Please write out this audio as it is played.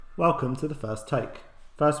Welcome to the First Take,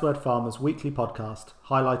 First Word Pharma's weekly podcast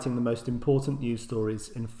highlighting the most important news stories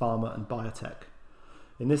in pharma and biotech.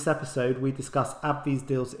 In this episode, we discuss AbbVie's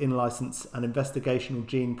deal to in-license an investigational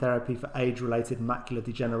gene therapy for age-related macular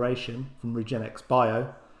degeneration from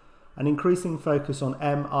REGENXBIO, an increasing focus on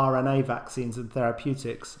mRNA vaccines and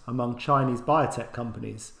therapeutics among Chinese biotech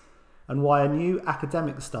companies, and why a new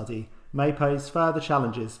academic study may pose further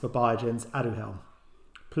challenges for Biogen's Aduhelm.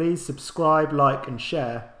 Please subscribe, like and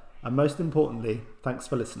share, and most importantly, thanks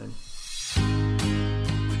for listening.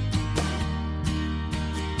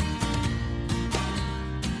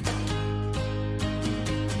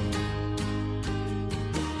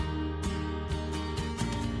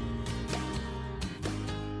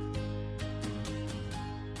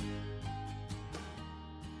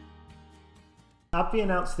 AbbVie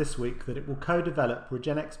announced this week that it will co-develop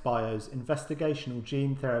REGENXBIO's investigational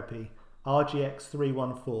gene therapy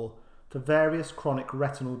RGX-314 for various chronic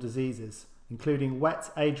retinal diseases, including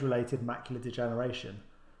wet age-related macular degeneration,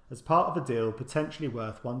 as part of a deal potentially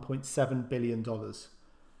worth $1.7 billion.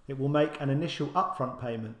 It will make an initial upfront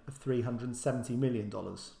payment of $370 million.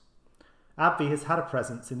 AbbVie has had a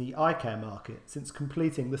presence in the eye care market since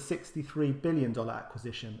completing the $63 billion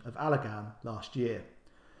acquisition of Allergan last year.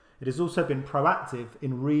 It has also been proactive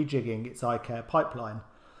in rejigging its eye care pipeline,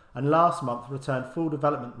 and last month returned full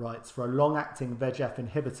development rights for a long-acting VEGF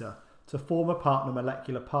inhibitor to former partner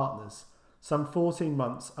Molecular Partners, some 14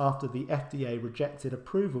 months after the FDA rejected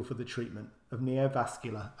approval for the treatment of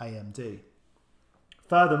neovascular AMD.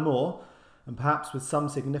 Furthermore, and perhaps with some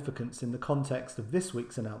significance in the context of this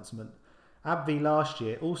week's announcement, AbbVie last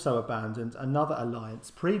year also abandoned another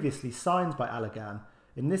alliance previously signed by Allergan,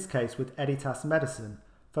 in this case with Editas Medicine,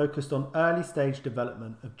 focused on early-stage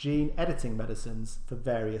development of gene-editing medicines for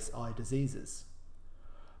various eye diseases.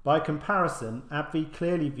 By comparison, AbbVie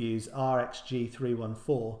clearly views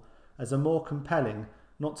RXG314 as a more compelling,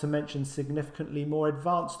 not to mention significantly more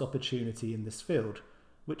advanced opportunity in this field,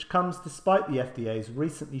 which comes despite the FDA's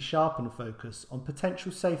recently sharpened focus on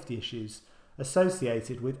potential safety issues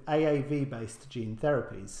associated with AAV-based gene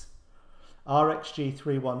therapies.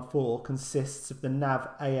 RXG314 consists of the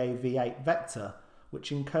NAV-AAV8 vector, which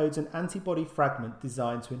encodes an antibody fragment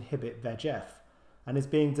designed to inhibit VEGF, and is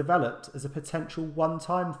being developed as a potential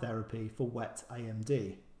one-time therapy for wet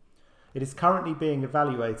AMD. It is currently being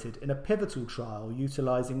evaluated in a pivotal trial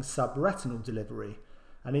utilising subretinal delivery,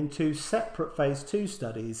 and in two separate phase 2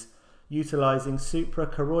 studies utilising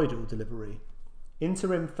suprachoroidal delivery.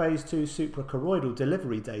 Interim phase 2 suprachoroidal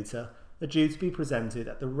delivery data are due to be presented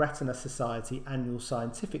at the Retina Society annual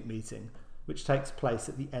scientific meeting, which takes place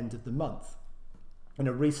at the end of the month. In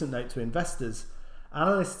a recent note to investors,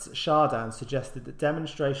 analysts at Chardin suggested that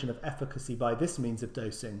demonstration of efficacy by this means of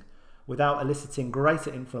dosing, without eliciting greater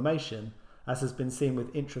inflammation, as has been seen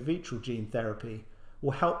with intravitreal gene therapy,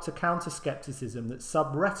 will help to counter scepticism that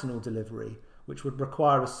subretinal delivery, which would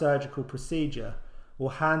require a surgical procedure, will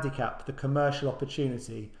handicap the commercial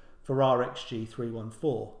opportunity for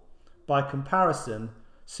RXG314. By comparison,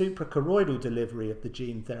 suprachoroidal delivery of the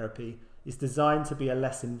gene therapy is designed to be a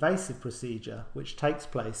less invasive procedure which takes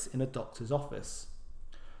place in a doctor's office.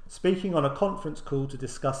 Speaking on a conference call to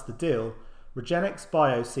discuss the deal,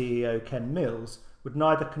 REGENXBIO CEO Ken Mills would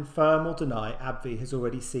neither confirm or deny AbbVie has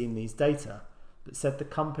already seen these data, but said the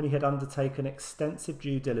company had undertaken extensive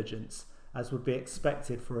due diligence, as would be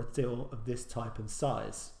expected for a deal of this type and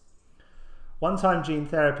size. One-time gene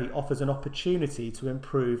therapy offers an opportunity to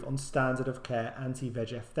improve on standard of care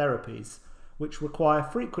anti-VEGF therapies, which require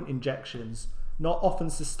frequent injections, not often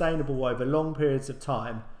sustainable over long periods of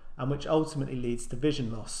time, and which ultimately leads to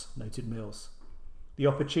vision loss, noted Mills. The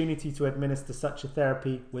opportunity to administer such a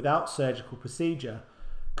therapy without surgical procedure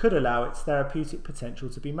could allow its therapeutic potential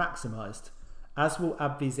to be maximised, as will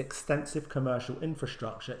AbbVie's extensive commercial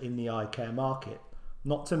infrastructure in the eye care market,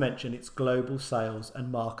 not to mention its global sales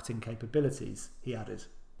and marketing capabilities, he added.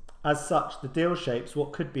 As such, the deal shapes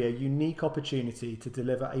what could be a unique opportunity to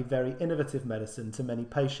deliver a very innovative medicine to many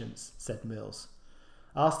patients, said Mills.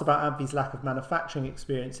 Asked about AbbVie's lack of manufacturing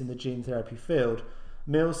experience in the gene therapy field,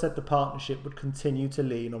 Mills said the partnership would continue to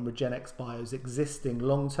lean on REGENXBIO's existing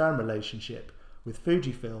long-term relationship with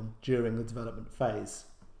Fujifilm during the development phase.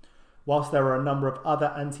 Whilst there are a number of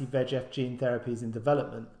other anti-VEGF gene therapies in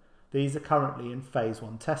development, these are currently in phase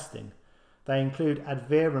 1 testing. They include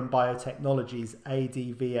Adverum Biotechnology's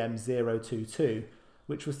ADVM022,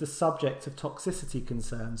 which was the subject of toxicity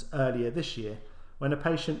concerns earlier this year, when a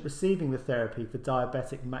patient receiving the therapy for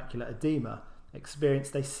diabetic macular edema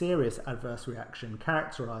experienced a serious adverse reaction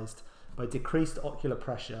characterised by decreased ocular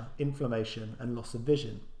pressure, inflammation and loss of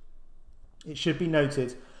vision. It should be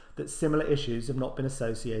noted that similar issues have not been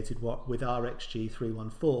associated with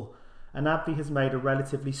RxG314, and AbbVie has made a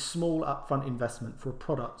relatively small upfront investment for a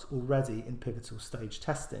product already in pivotal stage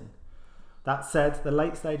testing. That said, the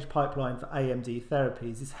late-stage pipeline for AMD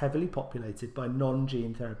therapies is heavily populated by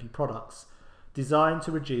non-gene therapy products designed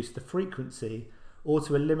to reduce the frequency or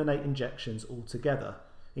to eliminate injections altogether,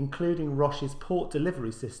 including Roche's port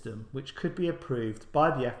delivery system, which could be approved by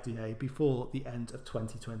the FDA before the end of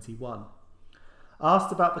 2021.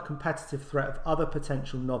 Asked about the competitive threat of other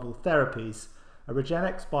potential novel therapies, a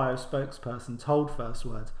REGENXBIO spokesperson told First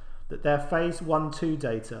Word that their phase 1-2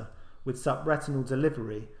 data with subretinal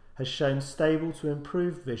delivery has shown stable to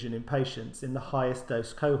improved vision in patients in the highest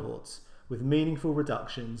dose cohorts, with meaningful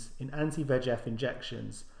reductions in anti-VEGF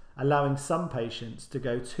injections, allowing some patients to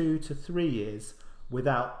go 2 to 3 years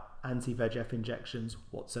without anti-VEGF injections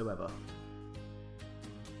whatsoever.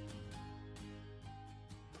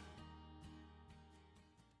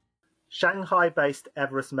 Shanghai-based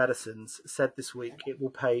Everest Medicines said this week it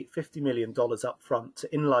will pay $50 million upfront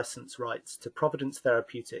to in-license rights to Providence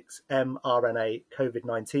Therapeutics' mRNA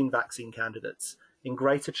COVID-19 vaccine candidates in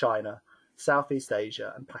Greater China, Southeast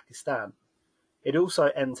Asia and Pakistan. It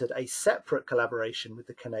also entered a separate collaboration with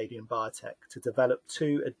the Canadian biotech to develop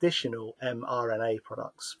 2 additional mRNA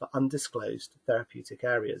products for undisclosed therapeutic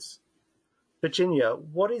areas. Virginia,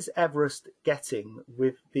 what is Everest getting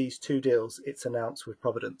with these 2 deals it's announced with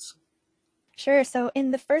Providence? Sure. So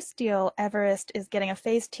in the first deal, Everest is getting a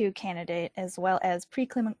phase 2 candidate as well as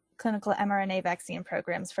preclinical mRNA vaccine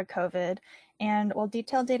programs for COVID. And while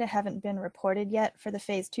detailed data haven't been reported yet for the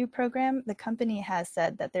phase 2 program, the company has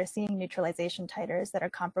said that they're seeing neutralization titers that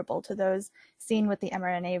are comparable to those seen with the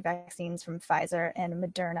mRNA vaccines from Pfizer and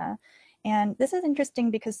Moderna. And this is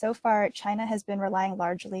interesting because so far China has been relying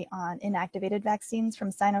largely on inactivated vaccines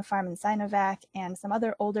from Sinopharm and Sinovac and some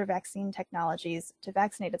other older vaccine technologies to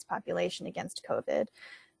vaccinate its population against COVID.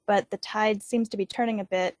 But the tide seems to be turning a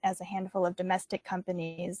bit as a handful of domestic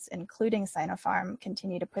companies, including Sinopharm,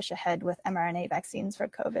 continue to push ahead with mRNA vaccines for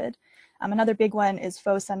COVID. Another big one is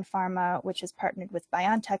Fosun Pharma, which has partnered with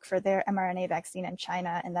BioNTech for their mRNA vaccine in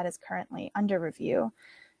China, and that is currently under review.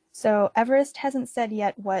 So Everest hasn't said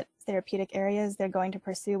yet what therapeutic areas they're going to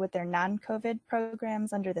pursue with their non-COVID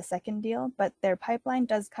programs under the second deal, but their pipeline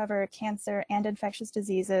does cover cancer and infectious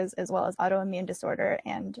diseases, as well as autoimmune disorder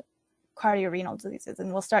and cardiorenal diseases.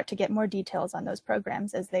 And we'll start to get more details on those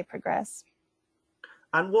programs as they progress.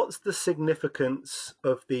 And what's the significance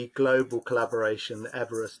of the global collaboration that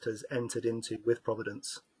Everest has entered into with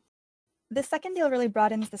Providence? The second deal really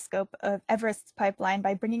broadens the scope of Everest's pipeline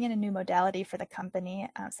by bringing in a new modality for the company.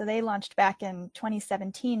 So they launched back in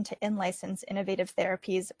 2017 to in-license innovative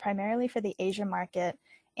therapies primarily for the Asia market.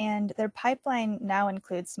 And their pipeline now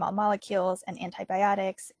includes small molecules and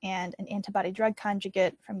antibiotics and an antibody drug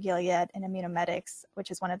conjugate from Gilead and Immunomedics,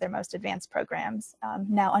 which is one of their most advanced programs,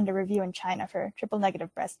 now under review in China for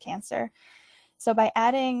triple-negative breast cancer. So by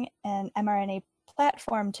adding an mRNA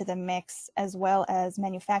platform to the mix, as well as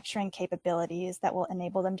manufacturing capabilities that will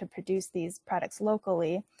enable them to produce these products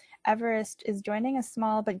locally, Everest is joining a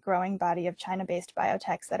small but growing body of China-based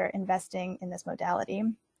biotechs that are investing in this modality.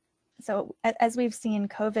 So as we've seen,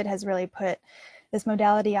 COVID has really put this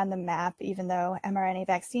modality on the map, even though mRNA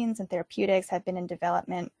vaccines and therapeutics have been in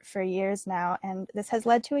development for years now. And this has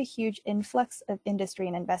led to a huge influx of industry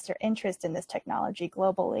and investor interest in this technology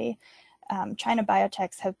globally. China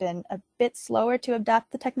biotechs have been a bit slower to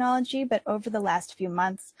adopt the technology, but over the last few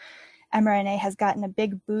months, mRNA has gotten a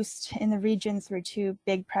big boost in the region through 2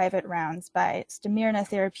 big private rounds by Stamirna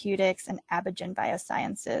Therapeutics and Abogen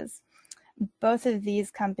Biosciences. Both of these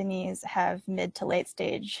companies have mid to late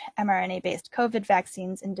stage mRNA-based COVID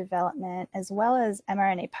vaccines in development, as well as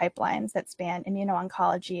mRNA pipelines that span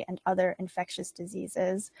immuno-oncology and other infectious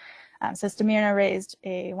diseases. So Stamirna raised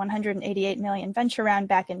a $188 million venture round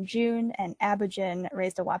back in June, and Abogen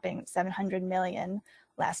raised a whopping $700 million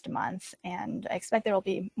last month. And I expect there will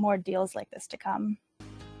be more deals like this to come.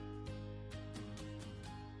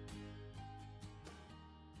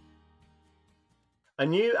 A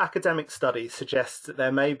new academic study suggests that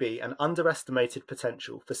there may be an underestimated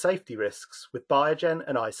potential for safety risks with Biogen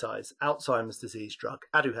and Eisai's Alzheimer's disease drug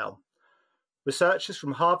Aduhelm. Researchers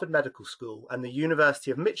from Harvard Medical School and the University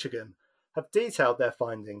of Michigan have detailed their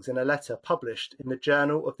findings in a letter published in the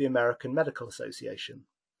Journal of the American Medical Association.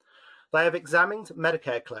 They have examined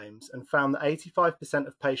Medicare claims and found that 85%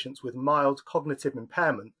 of patients with mild cognitive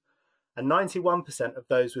impairment and 91% of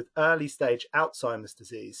those with early-stage Alzheimer's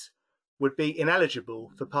disease would be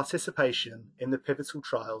ineligible for participation in the pivotal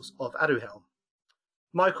trials of Aduhelm.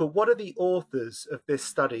 Michael, what are the authors of this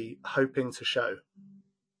study hoping to show?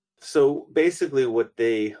 So basically what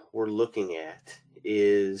they were looking at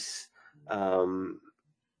is um,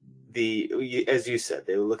 as you said,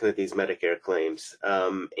 they were looking at these Medicare claims,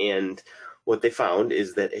 and what they found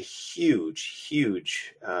is that a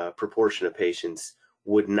huge proportion of patients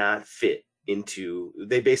would not fit into,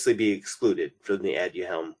 they basically be excluded from the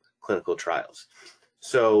Aduhelm clinical trials.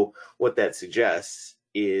 So what that suggests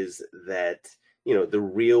is that, the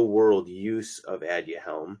real world use of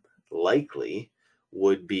Aduhelm likely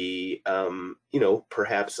would be,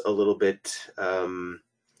 perhaps a little bit,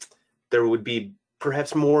 there would be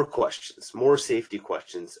perhaps more questions, more safety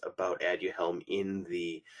questions about Aduhelm in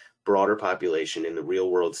the broader population in the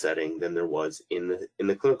real world setting than there was in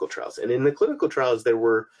the clinical trials. And in the clinical trials, there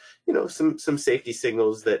were, some safety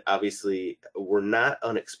signals that obviously were not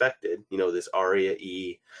unexpected. This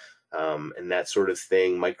ARIA-E and that sort of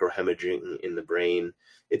thing, microhemorrhaging in the brain.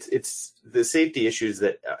 It's the safety issues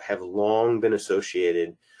that have long been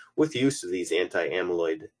associated with use of these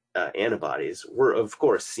anti-amyloid antibodies were, of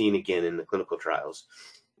course, seen again in the clinical trials.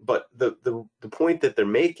 But the point that they're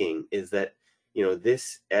making is that,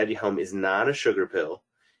 this Aduhelm is not a sugar pill.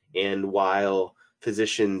 And while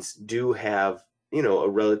physicians do have, a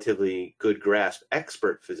relatively good grasp,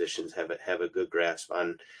 expert physicians have a good grasp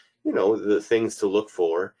on, the things to look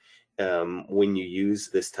for when you use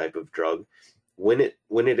this type of drug. When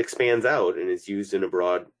it expands out and is used in a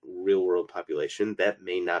broad real world population, that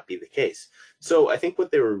may not be the case. So I think what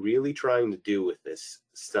they were really trying to do with this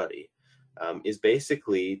study is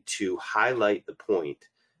basically to highlight the point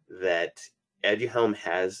that Aduhelm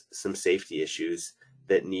has some safety issues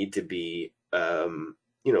that need to be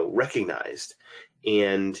recognized.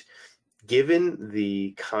 And given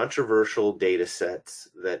the controversial data sets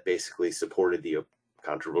that basically supported the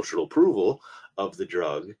controversial approval of the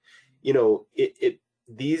drug,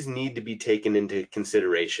 these need to be taken into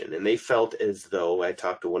consideration. And they felt as though, I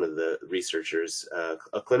talked to one of the researchers,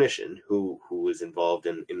 a clinician who was involved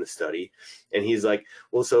in the study, and he's like,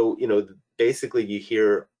 well, so, basically you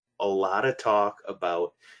hear a lot of talk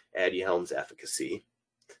about Aduhelm's efficacy,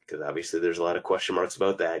 because obviously there's a lot of question marks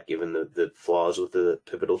about that, given the flaws with the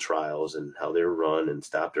pivotal trials and how they were run and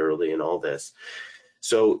stopped early and all this.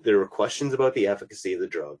 So there were questions about the efficacy of the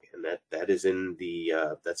drug, and that is in the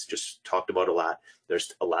that's just talked about a lot.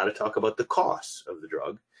 There's a lot of talk about the costs of the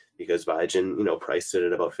drug, because Biogen, priced it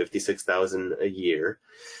at about $56,000 a year.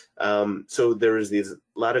 So there is a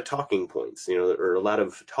lot of talking points, or a lot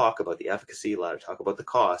of talk about the efficacy, a lot of talk about the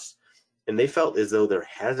costs, and they felt as though there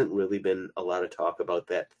hasn't really been a lot of talk about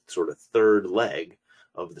that sort of third leg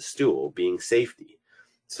of the stool being safety.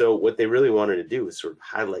 So what they really wanted to do is sort of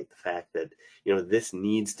highlight the fact that, this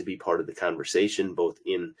needs to be part of the conversation, both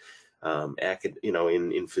in,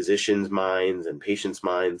 in physicians' minds and patients'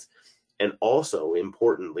 minds, and also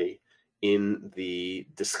importantly, in the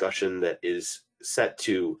discussion that is set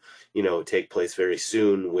to, take place very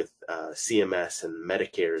soon with CMS and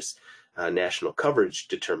Medicare's national coverage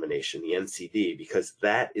determination, the NCD, because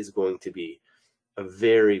that is going to be a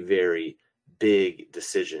very, very big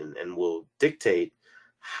decision and will dictate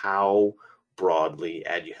how broadly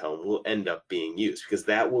Aduhelm will end up being used, because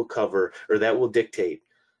that will cover, or that will dictate,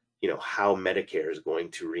 how Medicare is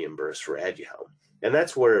going to reimburse for Aduhelm. And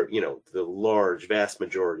that's where, the large, vast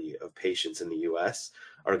majority of patients in the US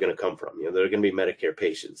are going to come from. They're going to be Medicare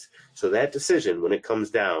patients. So that decision, when it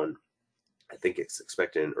comes down, I think it's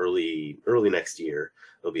expected in early next year,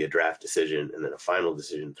 there'll be a draft decision and then a final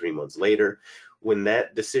decision 3 months later. When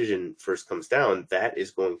that decision first comes down, that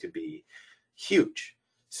is going to be huge.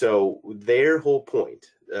 So their whole point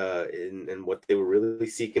and what they were really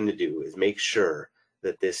seeking to do is make sure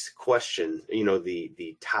that this question,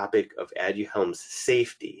 the topic of Aduhelm's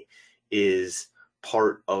safety is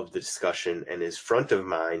part of the discussion and is front of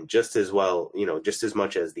mind just as well, just as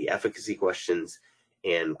much as the efficacy questions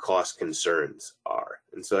and cost concerns are.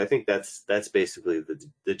 And so I think that's basically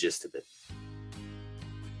the gist of it.